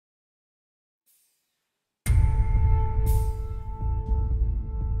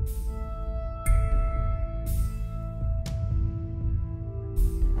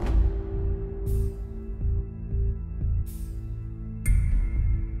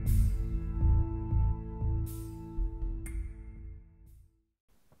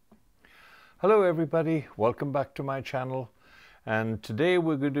Hello everybody, welcome back to my channel, and today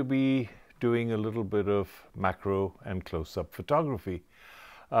we're going to be doing a little bit of macro and close-up photography.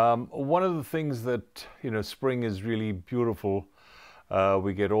 One of the things that, spring is really beautiful.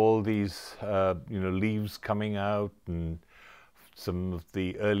 We get all these, leaves coming out and some of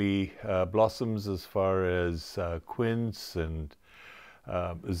the early blossoms as far as quince and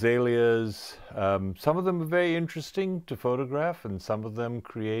azaleas. Some of them are very interesting to photograph, and some of them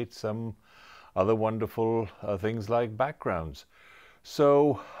create some other wonderful things like backgrounds.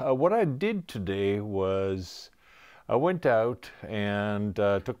 So what I did today was I went out and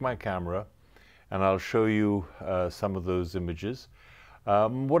took my camera, and I'll show you some of those images.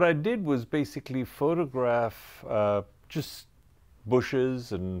 What I did was basically photograph just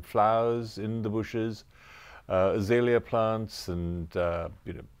bushes and flowers in the bushes, azalea plants and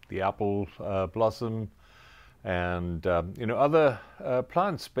the apple blossom, and other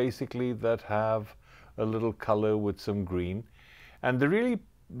plants basically that have a little color with some green. And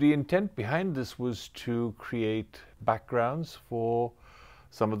the intent behind this was to create backgrounds for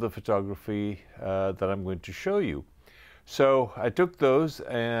some of the photography that I'm going to show you. So I took those,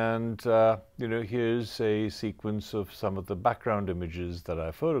 and here's a sequence of some of the background images that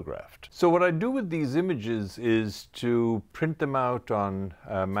I photographed. So what I do with these images is to print them out on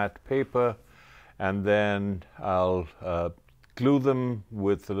matte paper, and then I'll glue them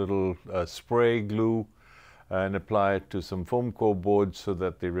with a little spray glue and apply it to some foam core boards so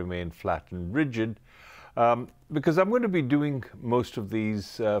that they remain flat and rigid. Because I'm going to be doing most of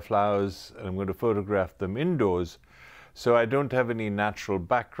these flowers, and I'm going to photograph them indoors, so I don't have any natural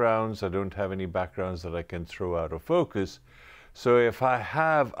backgrounds. I don't have any backgrounds that I can throw out of focus. So if I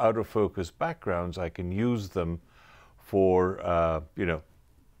have out of focus backgrounds, I can use them for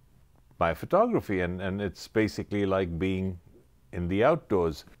my photography, and it's basically like being in the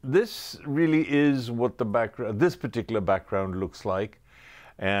outdoors. This really is what this particular background looks like,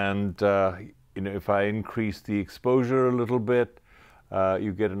 and if I increase the exposure a little bit,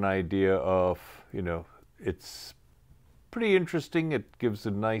 you get an idea of it's pretty interesting. It gives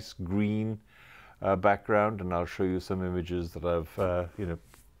a nice green background, and I'll show you some images that I've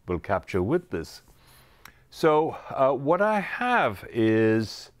will capture with this. So what I have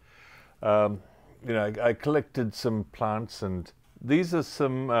is I collected some plants, and these are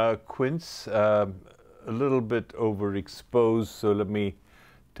some quince, a little bit overexposed, so let me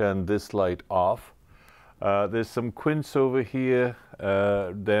turn this light off. There's some quince over here,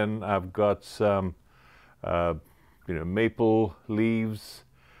 then I've got some maple leaves.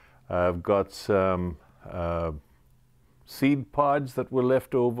 I've got some seed pods that were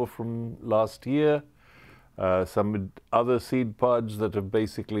left over from last year. Some other seed pods that have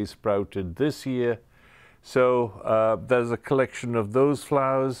basically sprouted this year. So there's a collection of those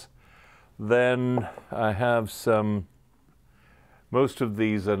flowers. Then I have most of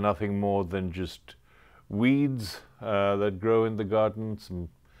these are nothing more than just weeds that grow in the garden, some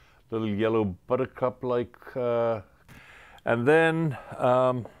little yellow buttercup-like. And then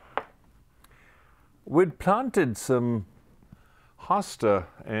we'd planted some hosta,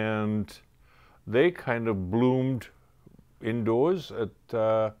 and they kind of bloomed indoors.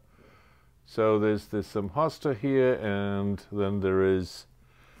 So there's some hosta here, and then there is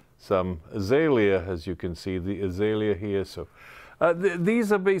some azalea, as you can see, the azalea here. So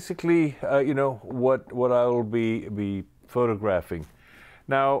these are basically what I will be photographing.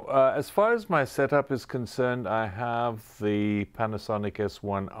 Now, as far as my setup is concerned, I have the Panasonic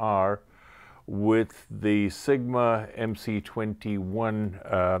S1R with the Sigma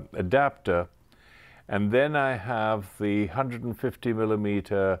MC21 adapter, and then I have the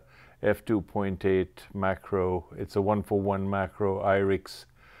 150mm f2.8 macro. It's a 1:1 macro IRIX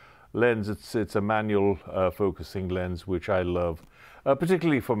lens. It's a manual focusing lens, which I love,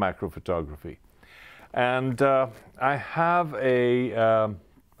 particularly for macro photography. And I have a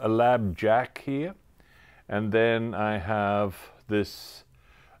lab jack here, and then I have this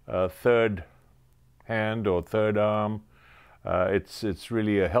third hand or third arm. It's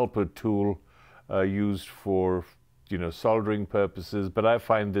really a helper tool used for soldering purposes, but I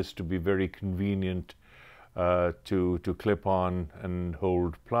find this to be very convenient to clip on and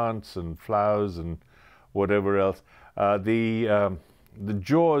hold plants and flowers and whatever else. The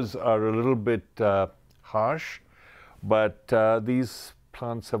jaws are a little bit harsh, but these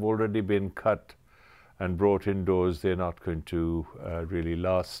plants have already been cut and brought indoors. They're not going to really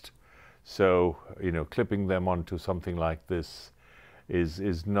last. So clipping them onto something like this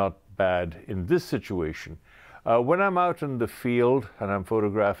is not bad in this situation. When I'm out in the field and I'm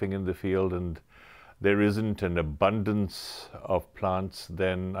photographing in the field, and there isn't an abundance of plants,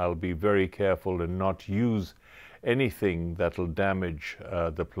 then I'll be very careful and not use anything that'll damage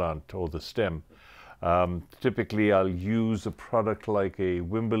the plant or the stem. Typically, I'll use a product like a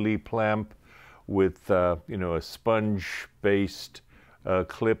Wimberley clamp with you know, a sponge-based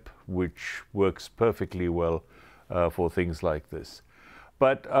clip, which works perfectly well for things like this.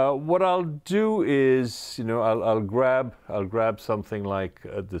 But what I'll do is, you know, I'll grab something like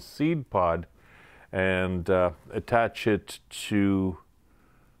the seed pod and attach it to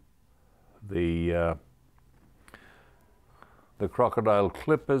the crocodile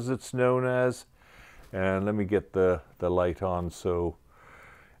clip, as it's known as. And let me get the light on. So,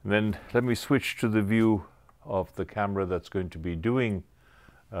 and then let me switch to the view of the camera that's going to be doing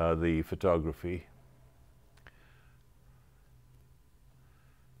the photography.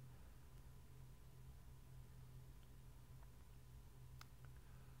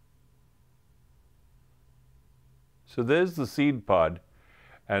 So there's the seed pod,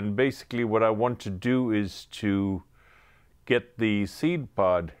 and basically what I want to do is to get the seed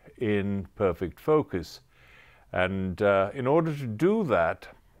pod in perfect focus. And in order to do that,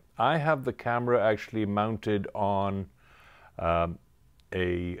 I have the camera actually mounted on a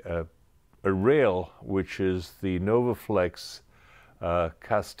rail, which is the Novaflex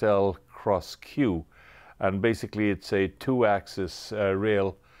Castell Cross Q. And basically it's a 2-axis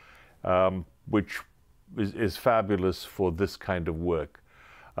rail, which is fabulous for this kind of work.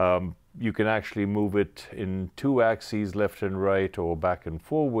 You can actually move it in 2 axes, left and right, or back and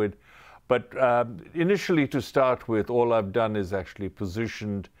forward. But initially, to start with, all I've done is actually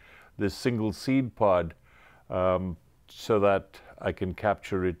positioned this single seed pod so that I can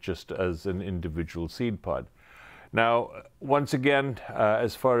capture it just as an individual seed pod. Now, once again,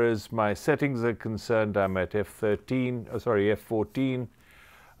 as far as my settings are concerned, I'm at f14,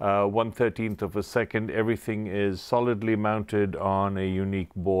 1/13th of a second. Everything is solidly mounted on a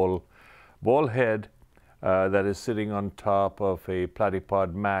unique ball head that is sitting on top of a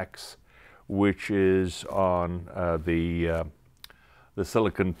Platypod Max, which is on the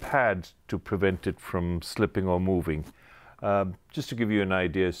silicon pad to prevent it from slipping or moving. Just to give you an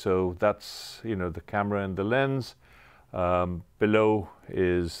idea, so that's, you know, the camera and the lens. Below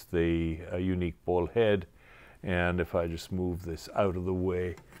is the unique ball head, and if I just move this out of the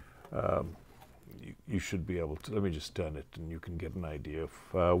way, you should be able to, let me just turn it and you can get an idea of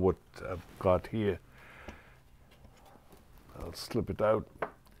what I've got here. I'll slip it out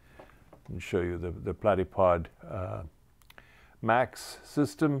and show you the Platypod Max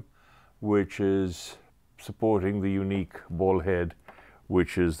system, which is supporting the unique ball head,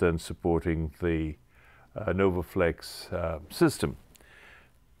 which is then supporting the Novaflex system.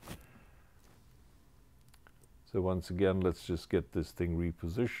 So once again, let's just get this thing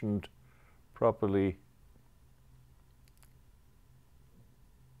repositioned properly.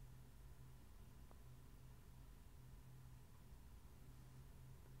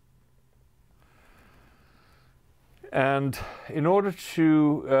 And in order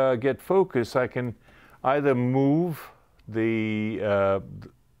to get focus, I can either move the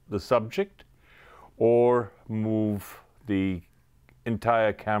subject or move the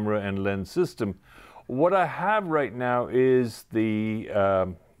entire camera and lens system. What I have right now is the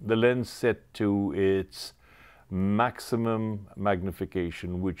lens set to its maximum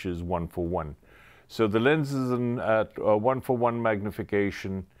magnification, which is 1:1. So the lens is at 1:1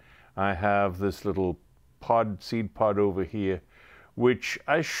 magnification. I have this little seed pod over here, which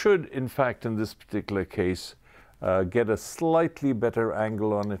I should, in fact, in this particular case, get a slightly better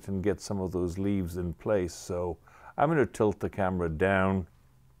angle on it and get some of those leaves in place. So I'm going to tilt the camera down.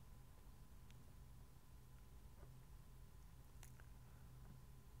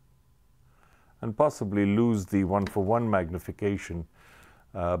 And possibly lose the 1:1 magnification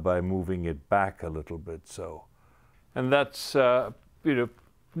by moving it back a little bit. So, and that's you know,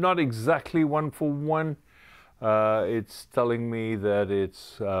 not exactly 1:1. It's telling me that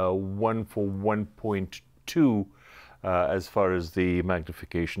it's 1:1.2 as far as the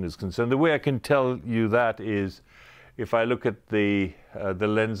magnification is concerned. The way I can tell you that is if I look at the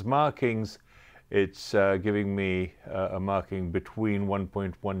lens markings, it's giving me a marking between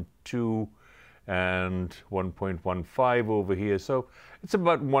 1.12 and 1.15 over here. So it's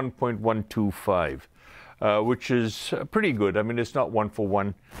about 1.125, which is pretty good. I mean, it's not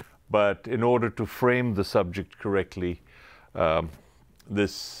 1:1, but in order to frame the subject correctly,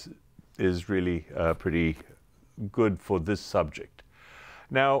 this is really pretty good for this subject.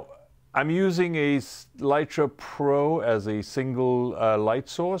 Now, I'm using a Lytra Pro as a single light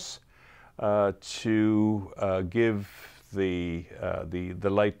source to give the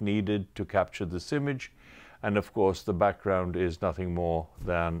light needed to capture this image. And of course, the background is nothing more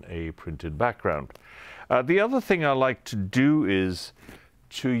than a printed background. The other thing I like to do is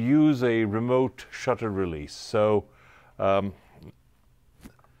to use a remote shutter release. So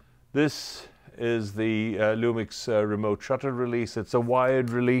this is the Lumix remote shutter release. It's a wired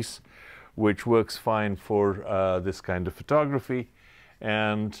release, which works fine for this kind of photography.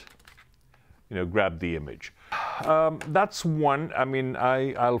 And grab the image. That's one. I mean,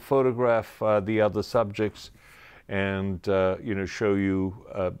 I'll photograph the other subjects and show you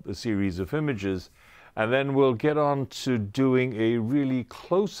a series of images, and then we'll get on to doing a really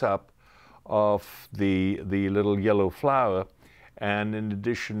close-up of the little yellow flower. And in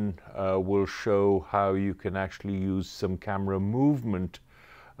addition, we'll show how you can actually use some camera movement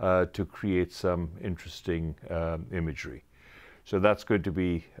to create some interesting imagery. So that's going to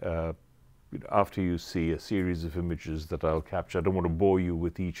be after you see a series of images that I'll capture. I don't want to bore you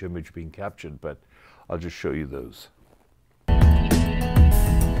with each image being captured, but I'll just show you those.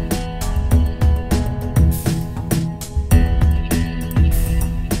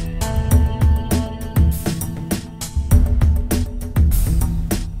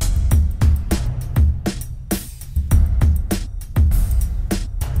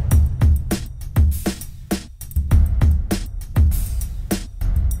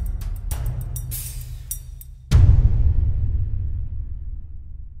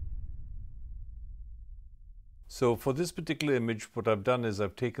 So for this particular image, what I've done is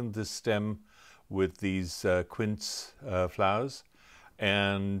I've taken this stem with these quince flowers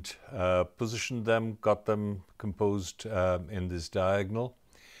and positioned them, got them composed in this diagonal.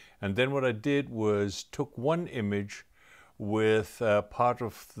 And then what I did was took one image with part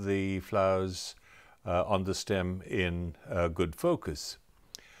of the flowers on the stem in good focus.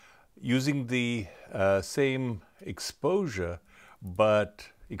 Using the same exposure, but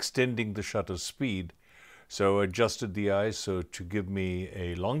extending the shutter speed. So adjusted the ISO to give me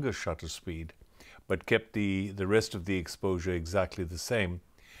a longer shutter speed, but kept the rest of the exposure exactly the same.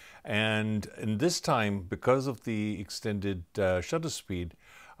 And in this time, because of the extended shutter speed,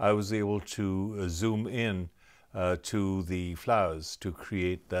 I was able to zoom in to the flowers to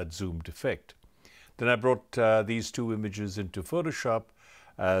create that zoomed effect. Then I brought these two images into Photoshop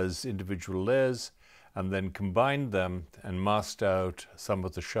as individual layers and then combined them and masked out some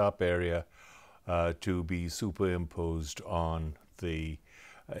of the sharp area to be superimposed on the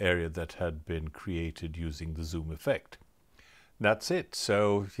area that had been created using the zoom effect. That's it.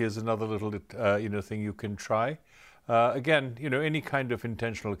 So here's another little thing you can try. Again, any kind of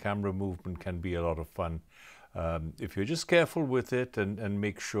intentional camera movement can be a lot of fun if you're just careful with it and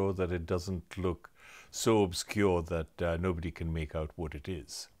make sure that it doesn't look so obscure that nobody can make out what it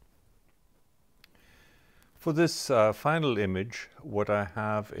is. For this final image, what I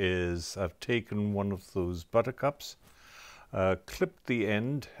have is I've taken one of those buttercups, clipped the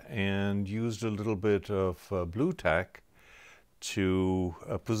end and used a little bit of blue tack to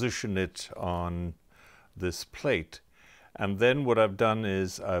position it on this plate. And then what I've done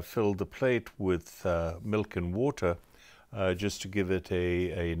is I've filled the plate with milk and water just to give it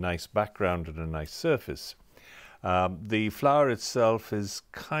a nice background and a nice surface. The flower itself is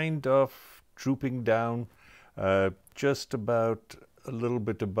kind of drooping down just about a little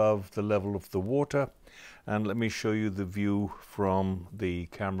bit above the level of the water. And let me show you the view from the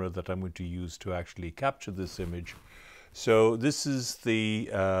camera that I'm going to use to actually capture this image. So this is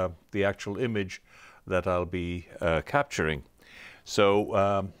the actual image that I'll be capturing.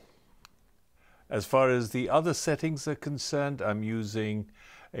 So as far as the other settings are concerned, I'm using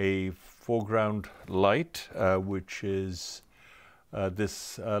a foreground light, which is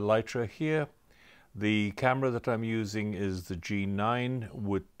this lighter here. The camera that I'm using is the G9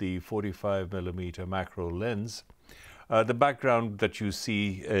 with the 45mm macro lens. The background that you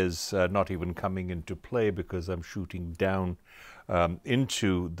see is not even coming into play because I'm shooting down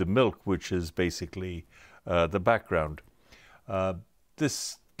into the milk, which is basically the background.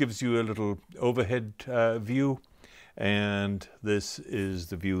 This gives you a little overhead view, and this is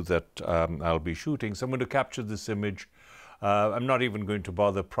the view that I'll be shooting. So I'm going to capture this image. I'm not even going to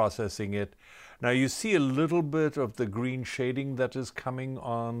bother processing it. Now you see a little bit of the green shading that is coming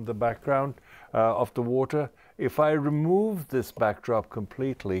on the background of the water. If I remove this backdrop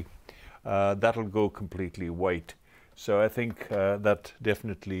completely, that'll go completely white. So I think that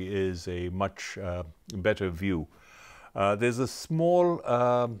definitely is a much better view. There's a small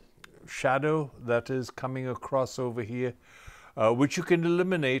shadow that is coming across over here, which you can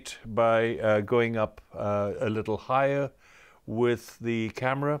eliminate by going up a little higher with the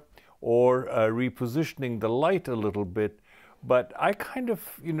camera, or repositioning the light a little bit But I kind of,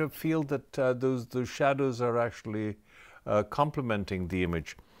 feel that those shadows are actually complementing the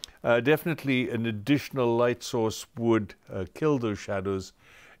image. Definitely an additional light source would kill those shadows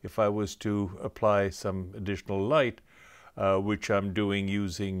if I was to apply some additional light, which I'm doing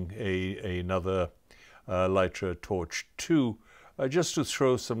using another lighter torch 2, just to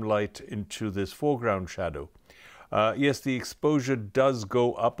throw some light into this foreground shadow. Yes, the exposure does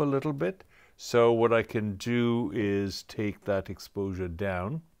go up a little bit, so what I can do is take that exposure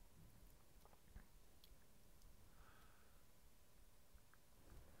down.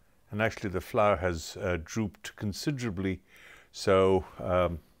 And actually the flower has drooped considerably, so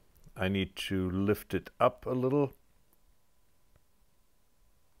I need to lift it up a little.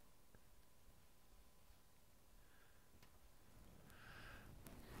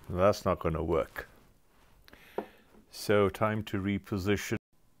 That's not going to work. So time to reposition.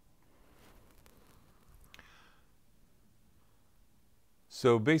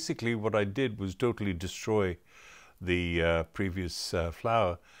 So basically what I did was totally destroy the previous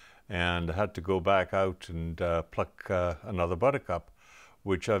flower, and I had to go back out and pluck another buttercup,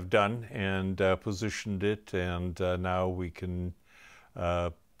 which I've done, and positioned it, and now we can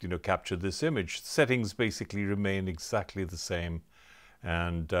capture this image. Settings basically remain exactly the same,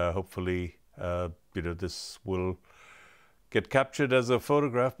 and hopefully this will get captured as a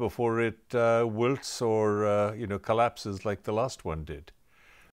photograph before it wilts or collapses like the last one did.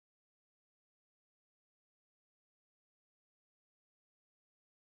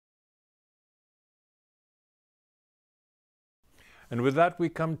 And with that, we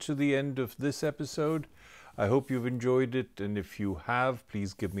come to the end of this episode. I hope you've enjoyed it, and if you have,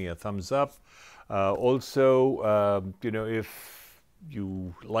 please give me a thumbs up. Also, if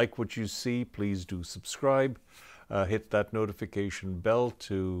you like what you see, please do subscribe. Hit that notification bell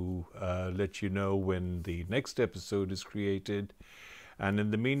to let you know when the next episode is created. And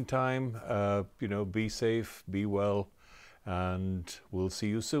in the meantime, be safe, be well, and we'll see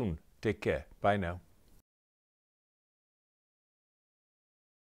you soon. Take care. Bye now.